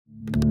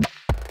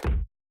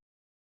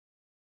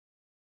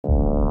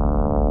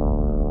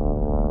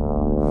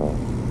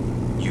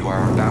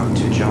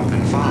about to jump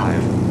in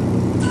 5,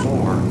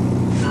 4,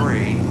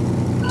 3,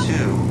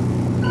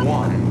 2,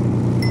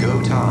 1.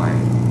 Go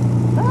time.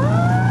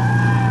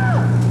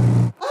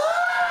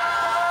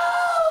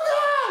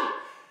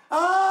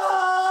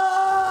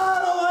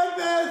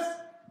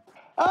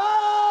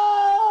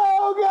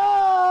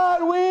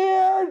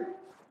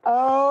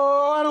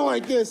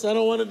 I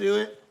don't want to do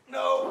it.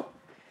 No.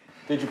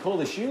 Did you pull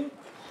the chute?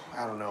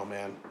 I don't know,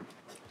 man.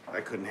 I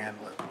couldn't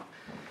handle it.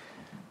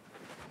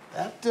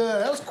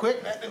 That was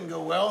quick. That didn't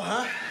go well,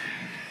 huh?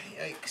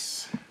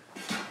 Yikes.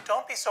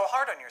 Don't be so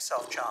hard on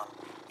yourself, John.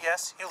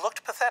 Yes, you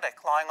looked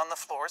pathetic lying on the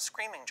floor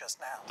screaming just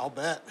now. I'll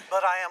bet.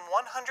 But I am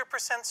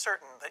 100%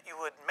 certain that you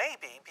would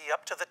maybe be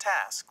up to the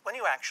task when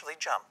you actually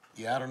jump.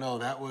 Yeah, I don't know.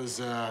 That was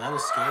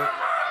scary.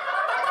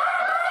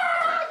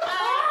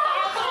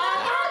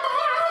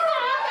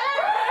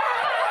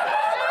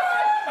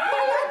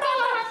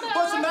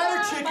 What's the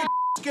matter, chicken?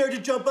 Scared to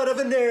jump out of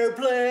an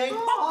airplane?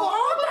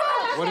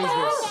 What is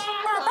this?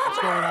 What's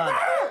going on?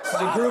 This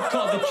is a group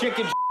called the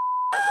Chicken.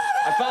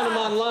 I found them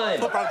online.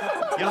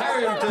 You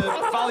hire them to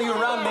follow you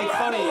around, make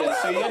fun of you,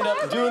 so you end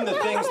up doing the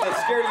things that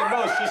scare you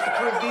most just to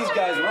prove these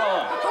guys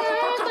wrong.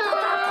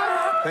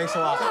 Thanks a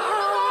lot.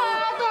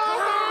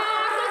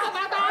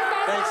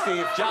 Thanks,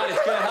 Steve. John,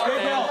 it's gonna help, Big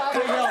man. help.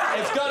 Big help.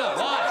 It's gonna.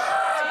 Watch.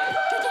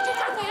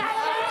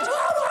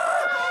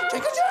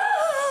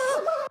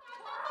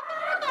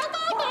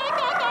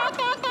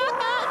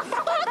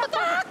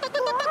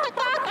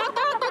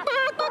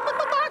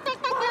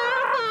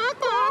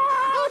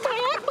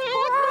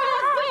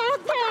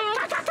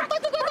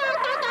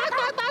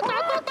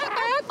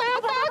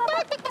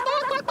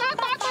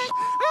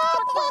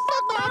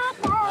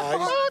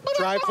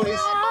 Drive, please.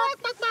 All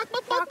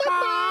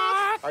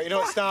right, you know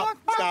what? Stop,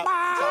 please. Stop.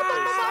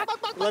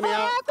 Let me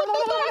out.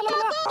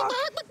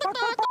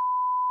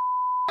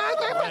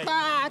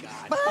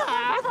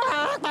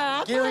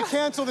 Right. Gary,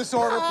 cancel this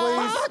order,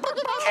 please.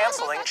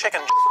 Canceling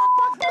chicken.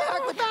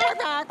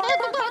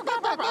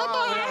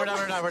 We're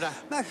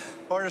done.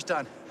 Order's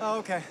done. Oh,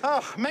 okay.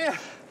 Oh, man.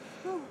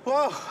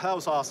 Whoa, that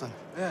was awesome.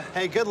 Yeah.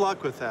 Hey, good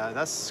luck with that.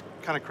 That's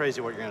kind of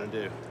crazy what you're going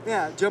to do.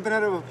 Yeah, jumping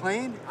out of a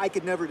plane, I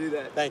could never do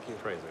that. Thank you.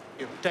 Crazy.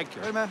 Take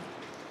care. Hey, man.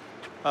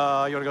 You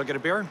want to go get a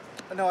beer?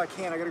 No, I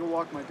can't. I gotta go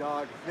walk my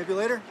dog. Maybe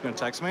later? You going to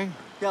text me?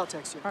 Yeah, I'll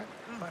text you. All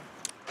right. Bye.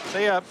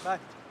 See ya. Bye.